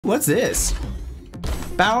What's this?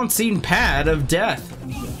 Bouncing pad of death.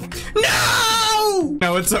 No!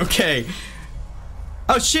 No, it's okay.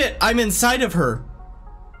 Oh shit, I'm inside of her.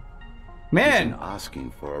 Man. Asking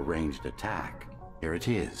for a ranged attack. Here it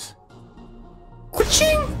is.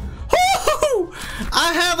 Ka-ching!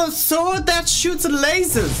 I have a sword that shoots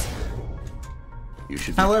lasers. You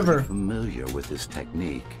should be pretty familiar with this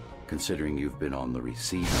technique, considering you've been on the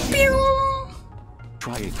receiving end.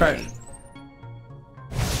 Try again.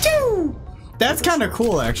 That's kind of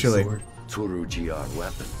cool, actually. Turu-GR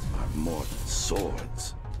weapons are more than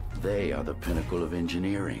swords. They are the pinnacle of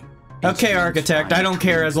engineering. Okay, Architect, I don't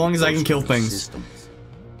care as long as I can kill things. Systems.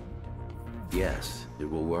 Yes, it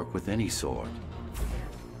will work with any sword.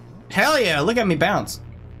 Hell yeah, look at me bounce.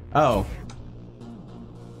 Oh.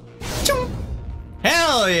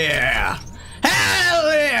 Hell yeah!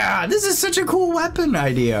 Hell yeah! This is such a cool weapon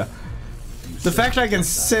idea. The fact I can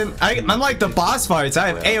send... unlike the boss fights, I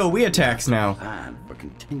have AoE attacks now. Plan for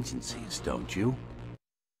contingencies, don't you?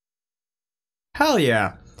 Hell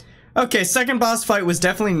yeah. Okay, second boss fight was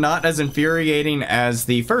definitely not as infuriating as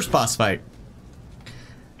the first boss fight.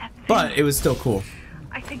 But it was still cool.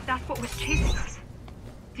 I think that's what was chasing us.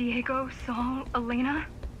 Diego, Saul, Elena?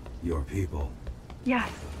 Your people.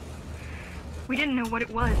 Yes. We didn't know what it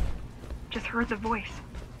was. Just heard the voice.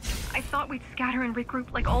 I thought we'd scatter and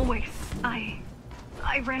regroup like always. I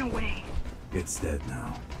ran away. It's dead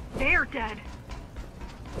now. They're dead.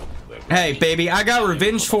 Hey, baby, I got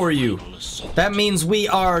revenge for you. That means we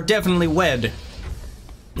are definitely wed.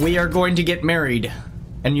 We are going to get married,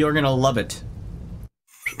 and you're gonna love it.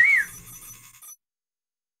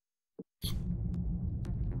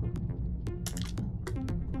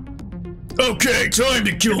 Okay, time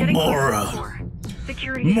to kill Mara.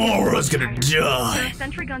 Mara's gonna die. There are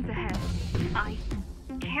sentry guns ahead. I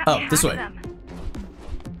can't Oh, this way. them.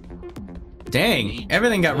 Dang,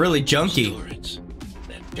 everything got really junky.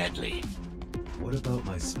 They're deadly. What about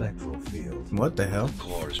my spectral field? What the hell? The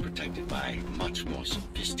core is protected by much more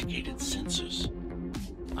sophisticated sensors.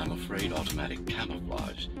 I'm afraid automatic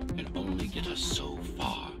camouflage can only get us so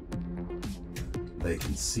far. They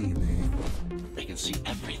can see me. They can see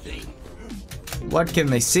everything. What can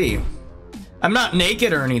they see? I'm not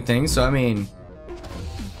naked or anything, so I mean...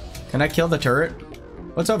 Can I kill the turret?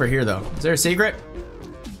 What's over here, though? Is there a secret?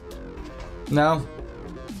 No.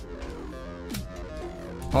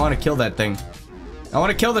 I want to kill that thing. I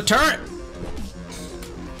want to kill the turret!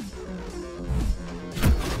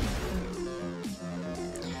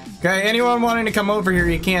 Okay, anyone wanting to come over here,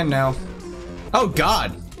 you can now. Oh,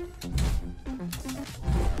 God.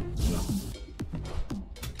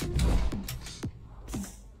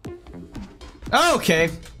 Okay,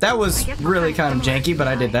 that was really kind of janky, but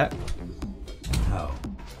I did that. How?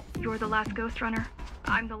 You're the last Ghost Runner.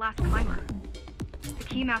 I'm the last climber. The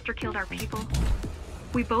Keymaster killed our people.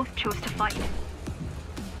 We both chose to fight.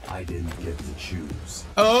 I didn't get to choose.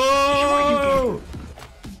 Oh!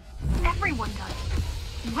 Everyone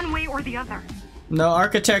does. One way or the other. No,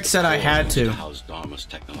 Architect said I had to. House Dharma's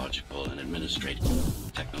technological and administrative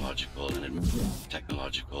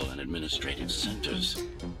centers.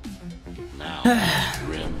 Now,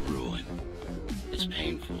 grim ruin. It's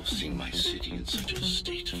painful seeing my city in such a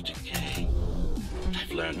state of decay.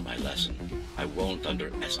 I've learned my lesson. I won't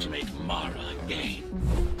underestimate Mara again.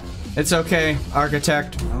 It's okay,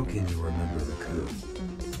 Architect. How can you remember the coup?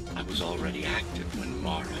 I was already active when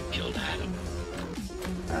Mara killed Adam.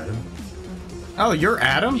 Adam? Oh, you're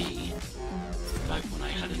Adam? Me. Back when I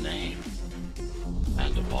had a name.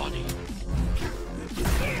 And a body.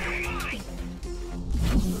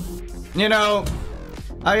 You know,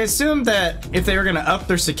 I assumed that if they were gonna up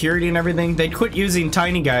their security and everything, they'd quit using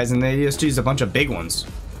tiny guys and they just use a bunch of big ones.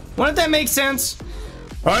 Wouldn't that make sense?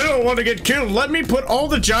 I don't want to get killed. Let me put all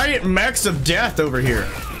the giant mechs of death over here.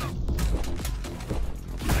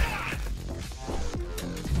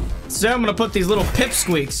 So I'm gonna put these little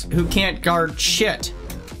pipsqueaks who can't guard shit.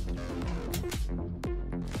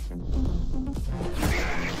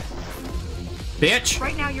 Bitch.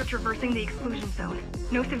 Right now you're traversing the exclusion zone.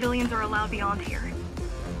 No civilians are allowed beyond here.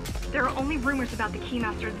 There are only rumors about the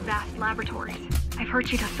Keymaster's vast laboratories. I've heard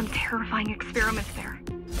she does some terrifying experiments there.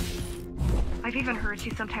 I've even heard she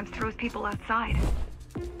sometimes throws people outside.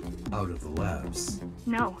 Out of the labs.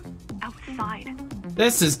 No, outside.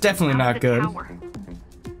 This is definitely not good. Tower.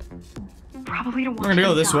 Probably to watch We're gonna go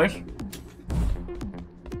them this die. way.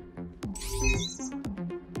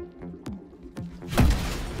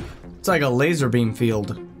 It's like a laser beam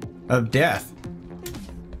field of death.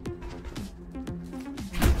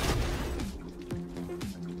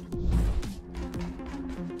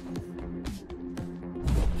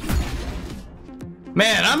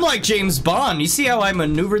 Man, I'm like James Bond. You see how I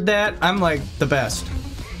maneuvered that? I'm like the best.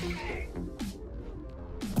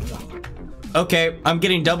 Okay, I'm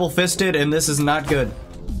getting double fisted and this is not good.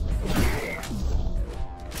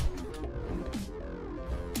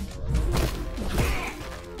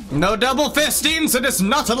 No double fistings, it is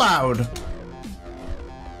not allowed.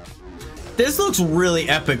 This looks really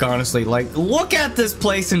epic, honestly. Like, look at this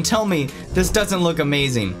place and tell me this doesn't look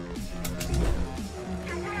amazing.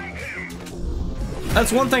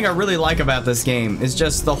 That's one thing I really like about this game, is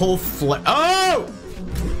just the whole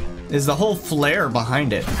is the whole flair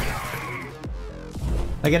behind it.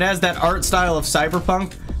 Like, it has that art style of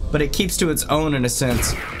cyberpunk, but it keeps to its own in a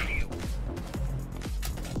sense.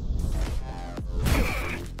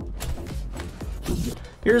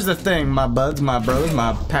 Here's the thing, my buds, my bros,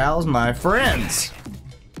 my pals, my friends.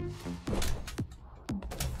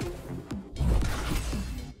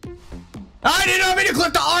 I did not mean to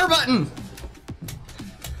click the R button!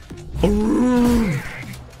 Ooh.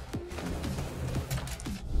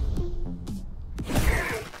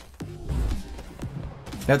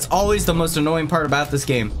 That's always the most annoying part about this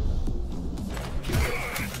game.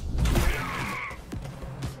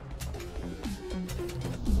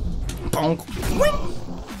 Bonk.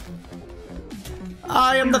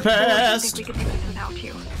 I am the best.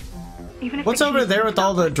 What's over there with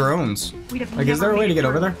all the drones? Like, is there a way to get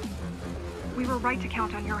over there? We were right to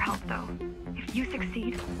count on your help, though. If you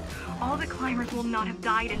succeed, all the climbers will not have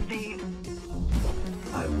died in vain.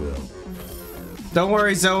 I will. Don't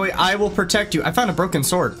worry, Zoe. I will protect you. I found a broken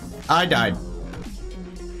sword. I died.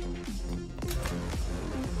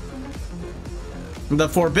 The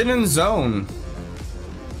Forbidden Zone.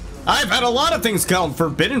 I've had a lot of things called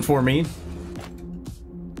forbidden for me.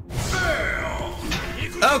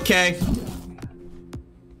 Okay.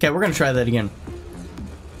 Okay, we're gonna try that again.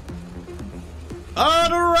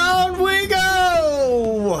 On around we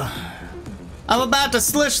go! I'm about to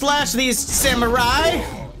slash these samurai.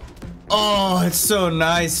 Oh, it's so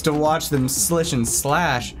nice to watch them slish and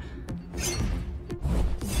slash.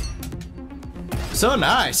 So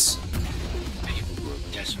nice. People grow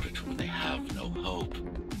desperate when they have no hope.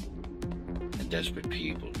 And desperate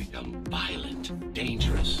people become violent,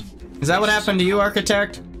 dangerous. Is that what happened to you,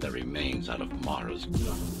 Architect? That remains out of Mara's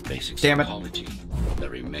basic Damn it. psychology. That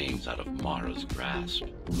remains out of Mara's grasp.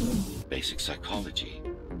 Basic psychology.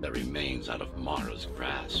 That remains out of Mara's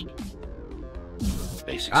grasp.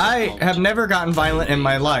 Basic I have never gotten violent in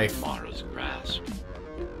my life. Mara's grasp.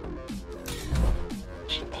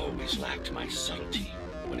 She always lacked my subtlety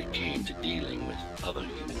when it came to dealing with other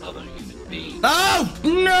human beings. Oh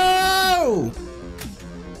no!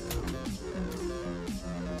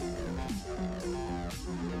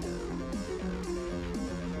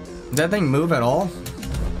 Does that thing move at all?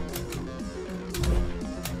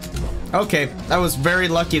 Okay, that was very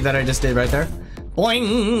lucky that I just did right there.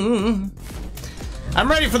 Boing! I'm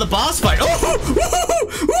ready for the boss fight. Oh!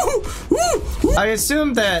 I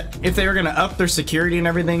assumed that if they were gonna up their security and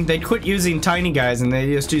everything, they'd quit using tiny guys and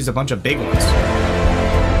they just use a bunch of big ones.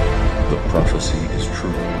 The prophecy is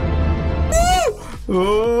true.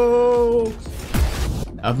 Oh!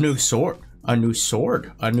 A new sword. A new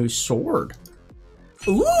sword. A new sword.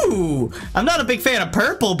 Ooh! I'm not a big fan of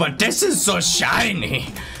purple, but this is so shiny.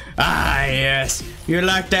 Ah, yes. You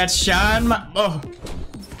like that shine, my... Oh.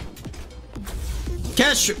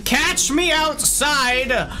 Catch me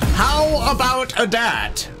outside. How about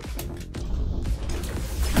that?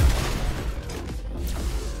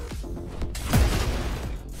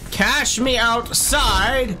 Catch me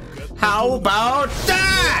outside. How about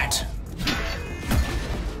that?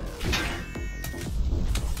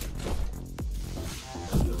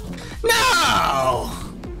 No!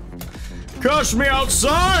 Catch me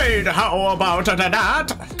outside. How about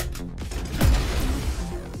that?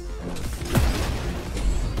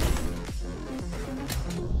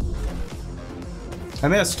 I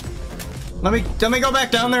missed. Let me go back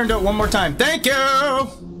down there and do it one more time. Thank you.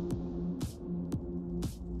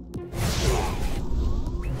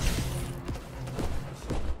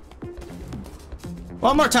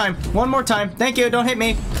 One more time. One more time. Thank you. Don't hit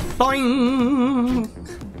me. Boing.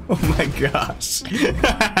 Oh my gosh.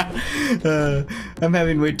 I'm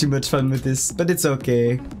having way too much fun with this, but it's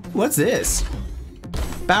okay. What's this?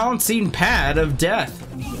 Bouncing pad of death.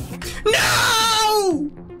 No!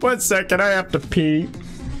 1 second, I have to pee.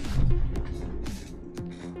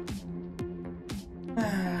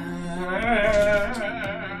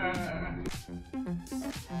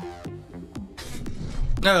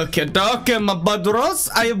 Okay, Doc, my bud Ross,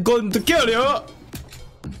 I am going to kill you.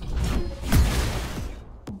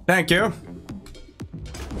 Thank you.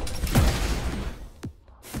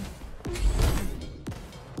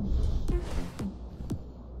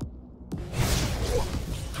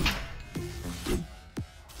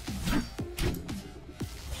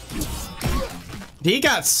 He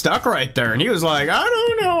got stuck right there, and he was like, I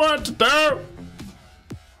don't know what to do.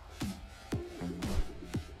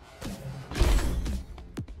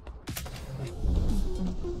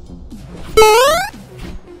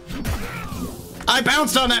 I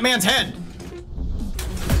bounced on that man's head.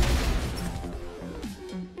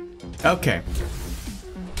 Okay.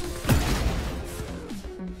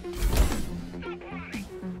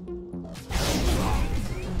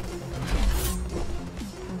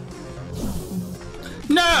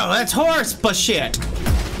 No, that's horse bullshit.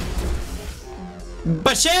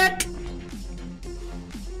 Bullshit.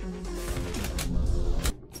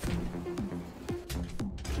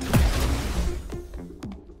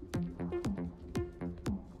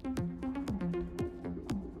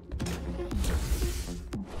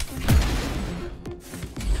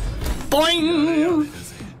 Boing!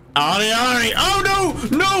 Ari, Ari! Oh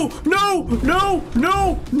no! No! No! No!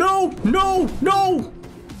 No! No! No! No!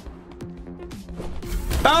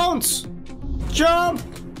 Bounce! Jump!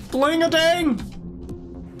 Bling-a-ding!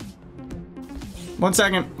 1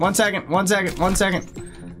 second. 1 second. 1 second. 1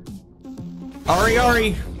 second. Ari,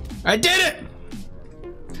 Ari! I did it!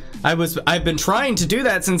 I've been trying to do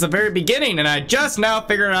that since the very beginning, and I just now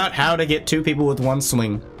figured out how to get 2 people with 1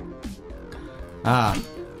 swing. Ah.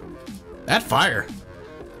 That fire.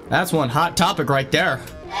 That's one hot topic right there.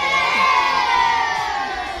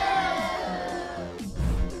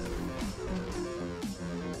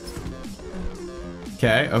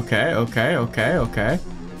 Okay, okay, okay, okay, okay.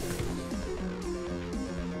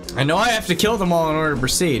 I know I have to kill them all in order to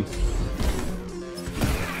proceed.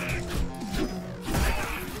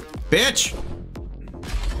 Bitch!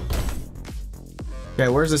 Okay,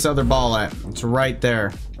 where's this other ball at? It's right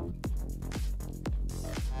there.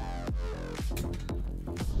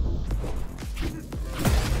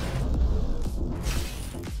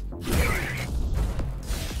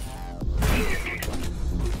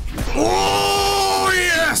 Oh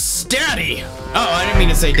yes, Daddy! Oh, I didn't mean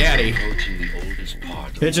to say Daddy.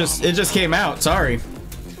 It just came out. Sorry.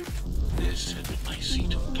 This had been my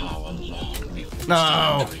seat of power long before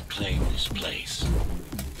No. to reclaim this place,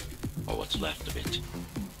 or what's left of it.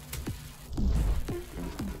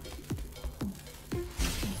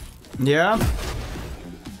 Yeah.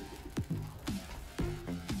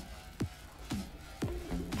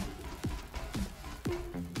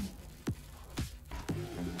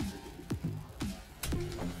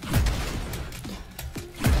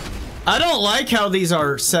 I don't like how these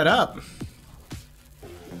are set up.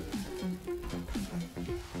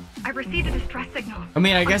 I received a distress signal. I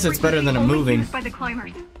mean, I guess it's better than a Only moving. used by the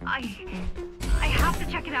climbers. I have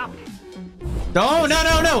to check it out. No, no,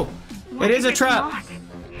 no, no! What It is if a it's trap. not?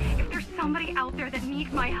 If there's somebody out there that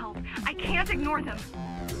needs my help, I can't ignore them.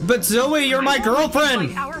 But Zoe, you're my I won't let you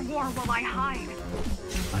girlfriend! fight our war while I hide.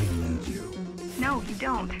 I need you. No, you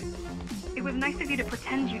don't. It was nice of you to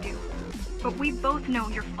pretend you do. But we both know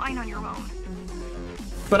you're fine on your own.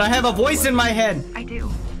 But I have a voice in my head. I do.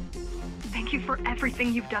 Thank you for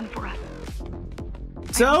everything you've done for us.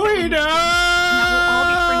 Zoe, And that we'll all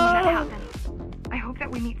be free when that no! happens. I hope that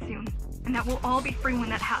we meet soon. And that we'll all be free when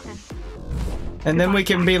that happens. And then we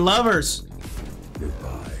can be lovers.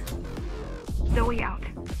 Goodbye. Zoe out.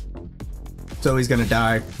 Zoe's gonna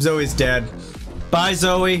die. Zoe's dead. Bye,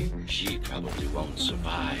 Zoe. She probably won't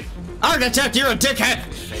survive. Architect, you're a dickhead!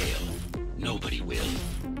 Fail. Nobody will.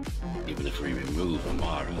 Even if we remove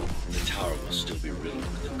Amara, the tower will still be riddled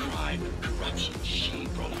with the crime and corruption she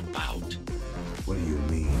brought about. What do you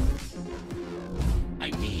mean?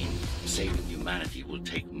 I mean, saving humanity will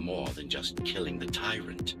take more than just killing the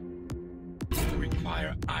tyrant. It will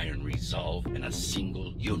require iron resolve and a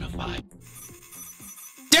single unified.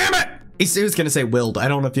 Damn it! He was gonna say willed. I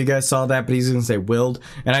don't know if you guys saw that, but he's gonna say willed.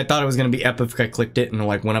 And I thought it was gonna be epic if I clicked it and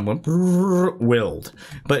like when I went willed.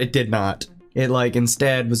 But it did not. It like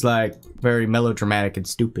instead was like very melodramatic and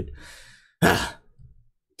stupid.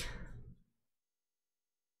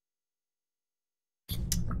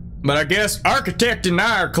 But I guess Architect and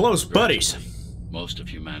I are close buddies. Most of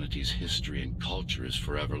humanity's history and culture is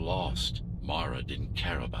forever lost. Mara didn't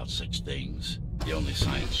care about such things. The only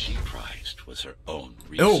science she prized was her own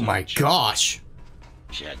research. Oh my gosh.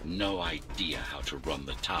 She had no idea how to run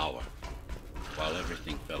the tower. While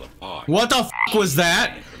everything fell apart. What the f was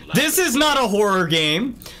that? This is not a horror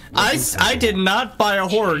game. I did not buy a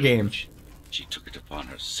horror game. She took it upon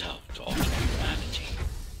herself to alter humanity.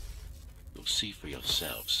 You'll see for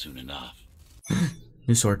yourselves soon enough.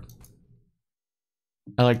 New sword.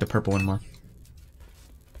 I like the purple one more.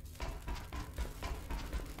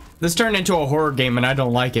 This turned into a horror game and I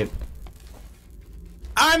don't like it.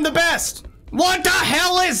 I'm the best! What the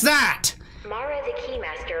hell is that? Mara the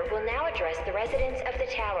Keymaster will now address the residents of the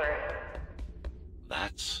tower.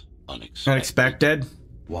 That's unexpected. Unexpected?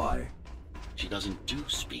 Why? She doesn't do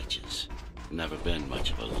speeches. Never been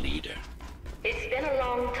much of a leader. It's been a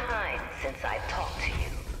long time since I've talked to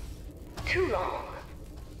you. Too long.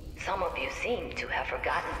 Some of you seem to have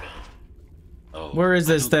forgotten me. Oh, where is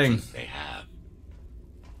this thing? They have.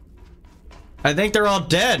 I think they're all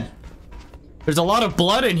dead. There's a lot of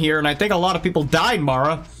blood in here, and I think a lot of people died,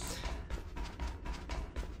 Mara.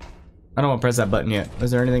 I don't want to press that button yet.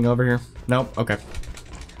 Is there anything over here? Nope. Okay.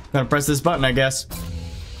 Gonna press this button, I guess.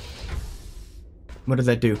 What does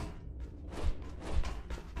that do?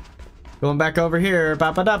 Going back over here.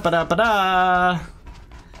 Ba ba da ba da ba da.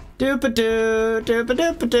 Doop-a-doo,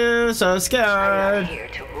 doop-a-doop-a-doo. So scared. I'm not here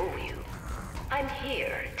to rule you. I'm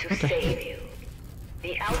here to save you.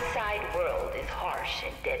 The outside world is harsh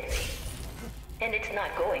and deadly. And it's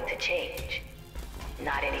not going to change.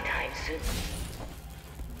 Not anytime soon.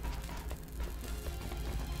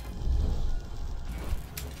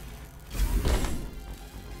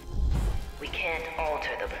 We can't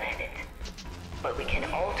alter the planet. But we can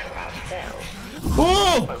alter ourselves.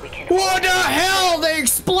 Whoa! But we can What the hell? They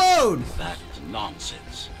explode! That's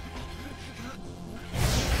nonsense.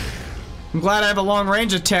 I'm glad I have a long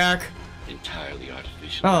range attack. Entirely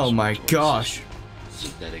artificial. Oh my respiratory gosh. system.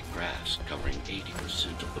 Synthetic grafts covering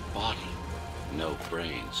 80% of the body. No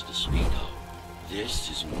brains to speak of. This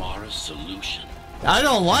is Mara's solution. I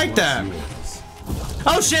don't like that.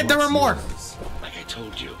 Oh shit, there were more. Like I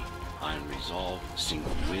told you, I'm resolved,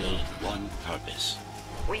 single will, one purpose.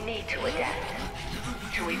 We need to adapt.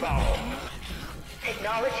 To evolve.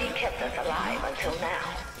 Technology kept us alive until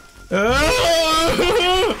now.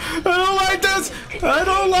 I don't like this. I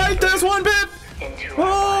don't like this one bit. Into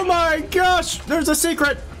Oh our my gosh, there's a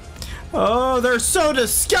secret. Oh, they're so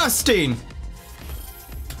disgusting.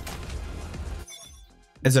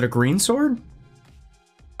 Is it a green sword?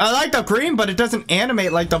 I like the green, but it doesn't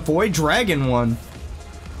animate like the Void Dragon one.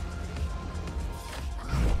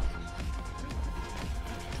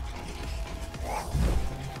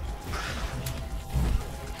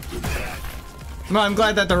 No, I'm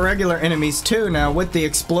glad that the regular enemies too now with the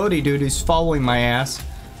explodey dude who's following my ass.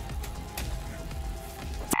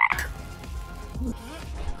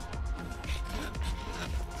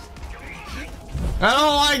 I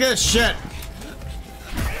don't like this shit.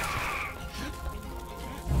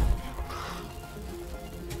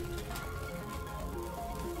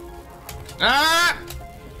 Ah!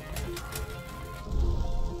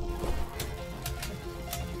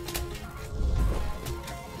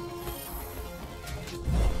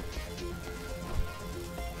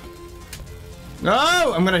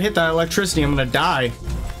 No! I'm gonna hit that electricity. I'm gonna die.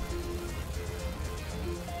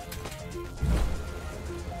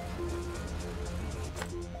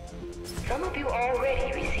 Some of you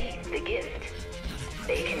already received the gift.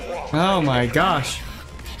 They can walk. Oh my gosh.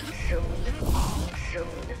 Soon,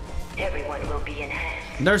 everyone will be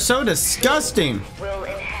enhanced. They're so disgusting. Will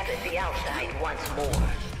inhabit the outside once more.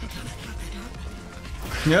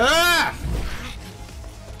 Ah!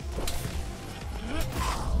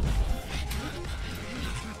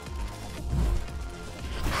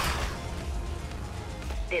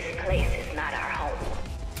 This place is not our home.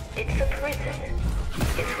 It's a prison.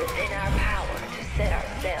 It's within our power to set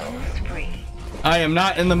ourselves free. I am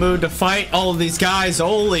not in the mood to fight all of these guys.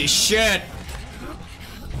 Holy shit.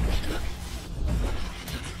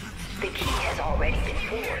 The key has already been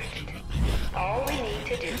forged. All we need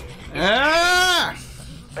to do. Ah!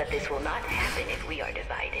 But this will not happen if we are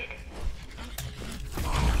divided.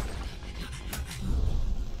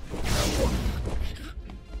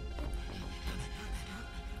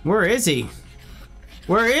 Where is he?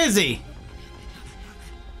 Where is he?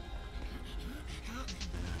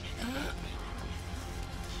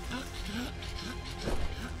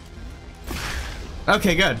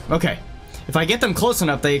 Okay, good. Okay. If I get them close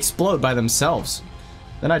enough, they explode by themselves.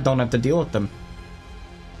 Then I don't have to deal with them.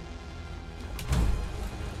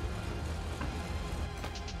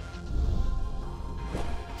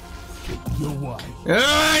 Your wife.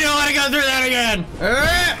 I don't want to go through that again.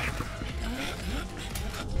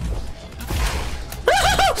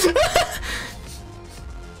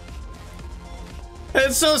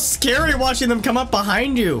 It's so scary watching them come up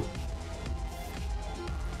behind you.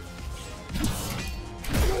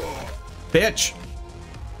 Bitch.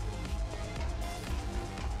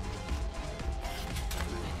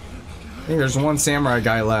 I think there's one samurai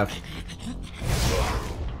guy left.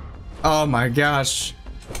 Oh my gosh.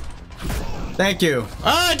 Thank you. Oh,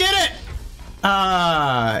 I did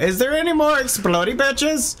it! Is there any more explodey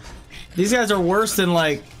bitches? These guys are worse than,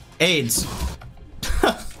 like, AIDS.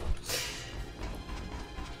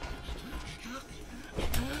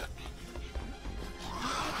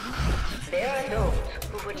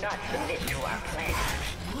 would not submit to our plan.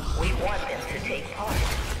 We want them to take part.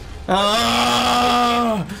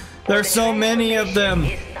 Oh, there's so many of them.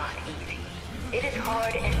 It's not easy. It is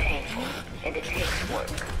hard and painful, and it takes work.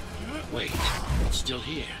 Wait, it's still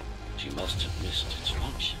here. She must have missed its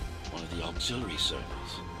function. One of the auxiliary servers.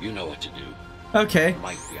 You know what to do. Okay.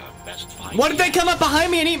 Might be our best find. What if they come up behind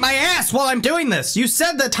me and eat my ass while I'm doing this? You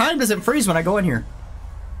said the time doesn't freeze when I go in here.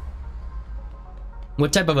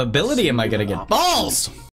 What type of ability am I gonna get? Balls!